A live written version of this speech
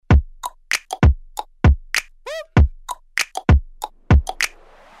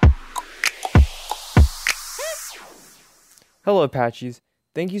Hello, Apaches.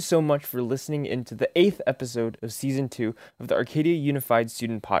 Thank you so much for listening into the 8th episode of Season 2 of the Arcadia Unified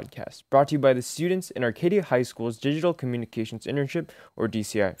Student Podcast, brought to you by the students in Arcadia High School's Digital Communications Internship, or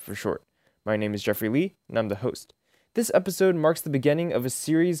DCI for short. My name is Jeffrey Lee, and I'm the host. This episode marks the beginning of a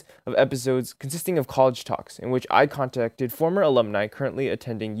series of episodes consisting of college talks, in which I contacted former alumni currently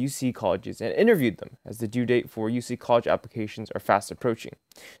attending UC colleges and interviewed them, as the due date for UC college applications are fast approaching.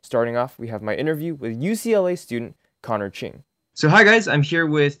 Starting off, we have my interview with UCLA student Connor Ching. So hi guys, I'm here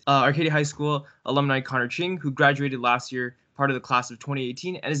with Arcadia High School alumni Connor Ching, who graduated last year, part of the class of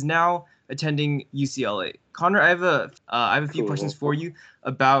 2018, and is now attending UCLA. Connor, I have a few questions for you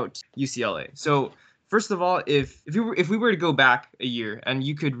about UCLA. So first of all, if we were to go back a year and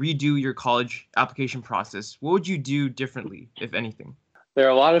you could redo your college application process, what would you do differently, if anything? There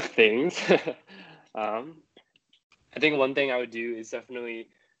are a lot of things. I think one thing I would do is definitely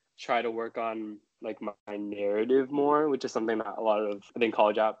try to work on like my narrative more, which is something that a lot of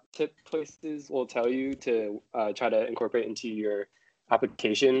college app tip places will tell you to try to incorporate into your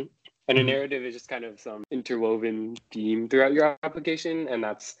application. And a narrative is just kind of some interwoven theme throughout your application, and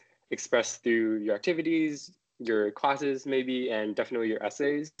that's expressed through your activities, your classes maybe, and definitely your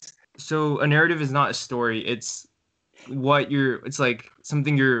essays. So a narrative is not a story, it's like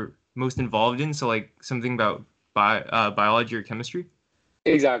something you're most involved in, so like something about biology or chemistry?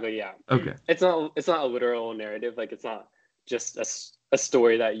 Exactly, yeah. Okay. It's not a literal narrative, like it's not just a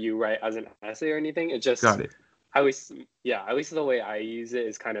story that you write as an essay or anything. It just Got it. at least the way I use it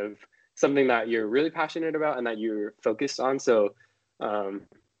is kind of something that you're really passionate about and that you're focused on. So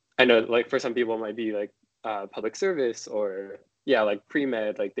I know like for some people it might be like public service or like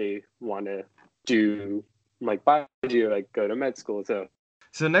pre-med, like they want to do like biology or like go to med school.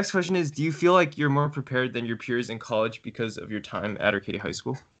 So the next question is, do you feel like you're more prepared than your peers in college because of your time at Arcadia High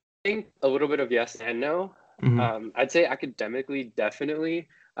School? I think a little bit of yes and no. I'd say academically, definitely.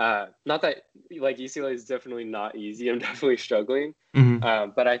 Not that like UCLA is definitely not easy. I'm definitely struggling.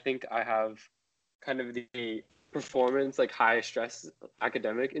 But I think I have kind of the performance, like high stress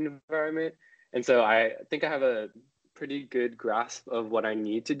academic environment. And so I think I have a pretty good grasp of what I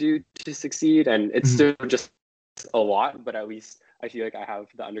need to do to succeed. And it's still just a lot, but at least I feel like I have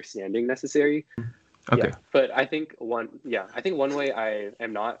the understanding necessary. Okay. Yeah, but I think one way I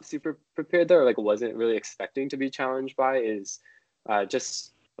am not super prepared there, or like wasn't really expecting to be challenged by, is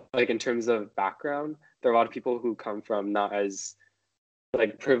just like in terms of background. There are a lot of people who come from not as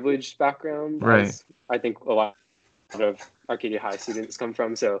like privileged background as I think a lot of Arcadia High students come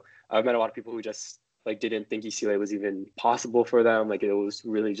from. So I've met a lot of people who just like didn't think UCLA was even possible for them. Like it was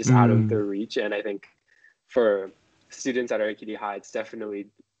really just out of their reach. And I think for students at Arcadia High, it's definitely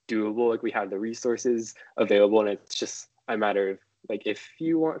doable. Like we have the resources available, and it's just a matter of like if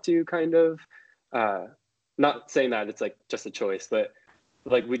you want to kind of not saying that it's like just a choice, but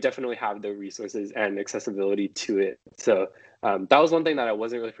like we definitely have the resources and accessibility to it. So that was one thing that I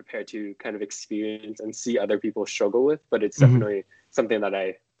wasn't really prepared to kind of experience and see other people struggle with, but it's definitely something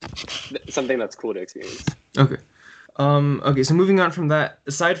that's cool to experience. Okay. Okay, so moving on from that,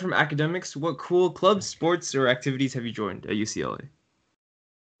 aside from academics, what cool clubs, sports, or activities have you joined at UCLA?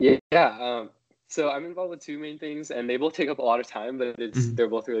 Yeah. So I'm involved with two main things, and they both take up a lot of time, but they're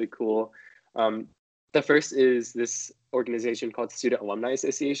both really cool. The first is this organization called Student Alumni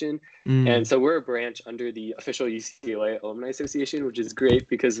Association. And so we're a branch under the official UCLA Alumni Association, which is great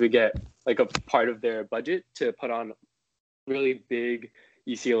because we get like a part of their budget to put on really big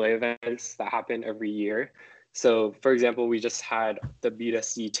UCLA events that happen every year. So for example, we just had the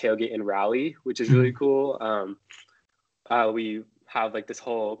B2C tailgate and rally, which is really cool. We have like this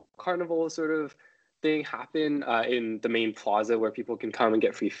whole carnival sort of thing happen in the main plaza where people can come and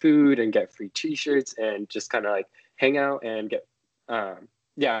get free food and get free t-shirts and just kind of like hang out and get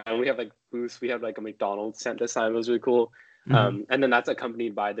and we have like booths. We have like a McDonald's Santa sign. It was really cool. And then that's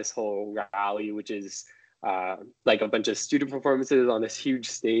accompanied by this whole rally, which is like a bunch of student performances on this huge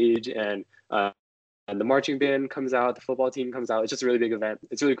stage, and the marching band comes out, the football team comes out. It's just a really big event.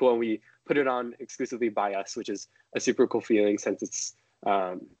 It's really cool, and we put it on exclusively by us, which is a super cool feeling since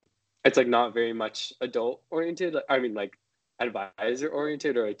it's like not very much adult oriented. I mean, like advisor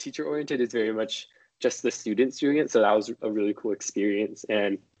oriented or teacher oriented. It's very much just the students doing it. So that was a really cool experience,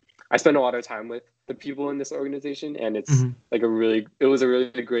 and I spent a lot of time with the people in this organization, and it's like it was a really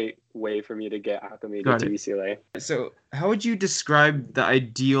great way for me to get acclimated to UCLA. So how would you describe the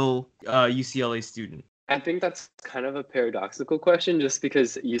ideal UCLA student? I think that's kind of a paradoxical question, just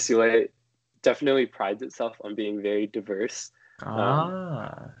because UCLA definitely prides itself on being very diverse.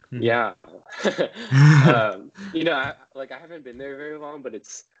 Yeah. I haven't been there very long, but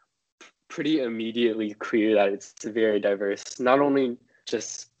it's pretty immediately clear that it's very diverse, not only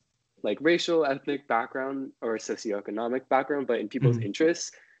just like racial, ethnic background or socioeconomic background, but in people's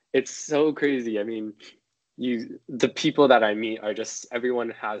interests. It's so crazy. I mean, the people that I meet are just,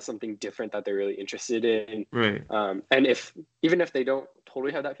 everyone has something different that they're really interested in. Right. And even if they don't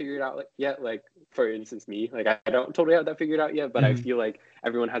totally have that figured out yet, like for instance, me, like I don't totally have that figured out yet, but I feel like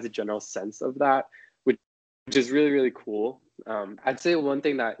everyone has a general sense of that, which is really, really cool. I'd say one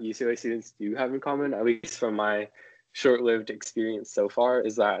thing that UCLA students do have in common, at least from my short-lived experience so far,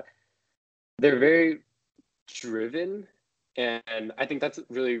 is that they're very driven. And I think that's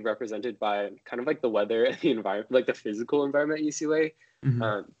really represented by kind of like the weather and the environment, like the physical environment at UCLA.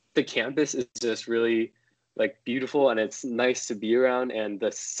 The campus is just really like beautiful, and it's nice to be around, and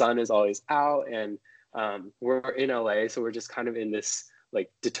the sun is always out, and we're in LA, so we're just kind of in this like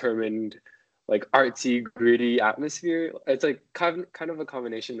determined, like artsy, gritty atmosphere. It's like kind of a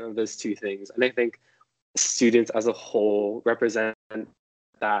combination of those two things. And I think students as a whole represent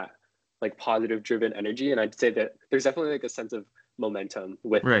that like positive driven energy, and I'd say that there's definitely like a sense of momentum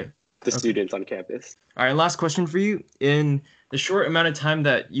with the students on campus. All right, last question for you. In the short amount of time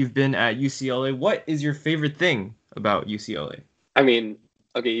that you've been at UCLA, what is your favorite thing about UCLA? I mean,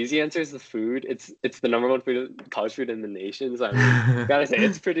 okay, easy answer is the food. It's the number one college food in the nation, so I mean, gotta say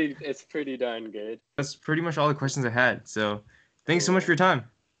it's pretty darn good. That's pretty much all the questions I had, so thanks so much for your time.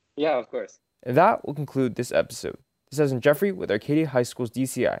 Yeah, of course. And that will conclude this episode. This has been Jeffrey with Arcadia High School's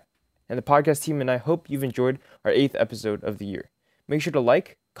DCI. And the podcast team and I hope you've enjoyed our 8th episode of the year. Make sure to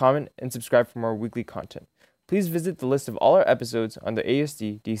like, comment, and subscribe for more weekly content. Please visit the list of all our episodes on the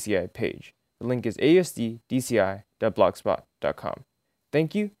ASD DCI page. The link is asddci.blogspot.com.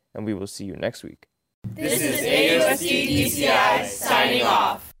 Thank you, and we will see you next week. This is AUSD DCI signing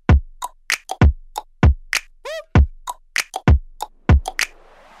off.